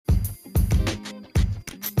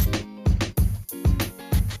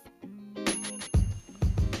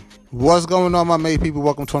What's going on, my Made people?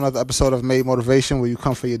 Welcome to another episode of Made Motivation, where you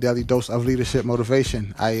come for your daily dose of leadership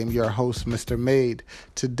motivation. I am your host, Mr. Made.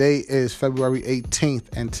 Today is February 18th,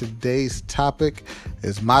 and today's topic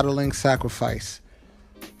is modeling sacrifice.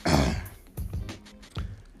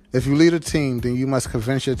 If you lead a team, then you must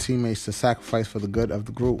convince your teammates to sacrifice for the good of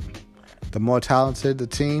the group. The more talented the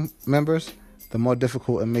team members, the more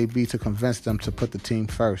difficult it may be to convince them to put the team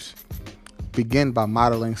first. Begin by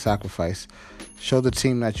modeling sacrifice. Show the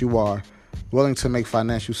team that you are willing to make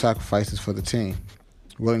financial sacrifices for the team,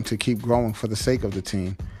 willing to keep growing for the sake of the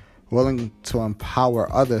team, willing to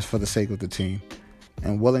empower others for the sake of the team,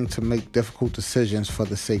 and willing to make difficult decisions for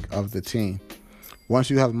the sake of the team. Once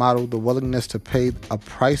you have modeled the willingness to pay a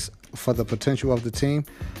price for the potential of the team,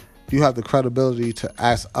 you have the credibility to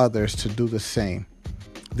ask others to do the same.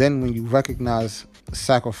 Then when you recognize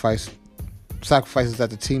sacrifices that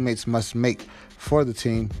the teammates must make for the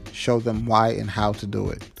team, show them why and how to do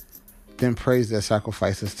it. Then praise their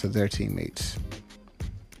sacrifices to their teammates.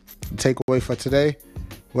 The takeaway for today: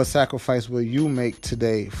 what sacrifice will you make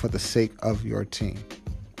today for the sake of your team?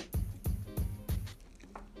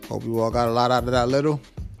 Hope you all got a lot out of that little.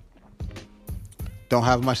 Don't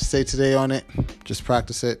have much to say today on it. Just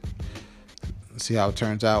practice it and see how it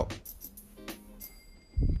turns out.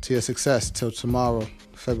 To your success. Till tomorrow,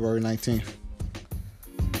 February 19th.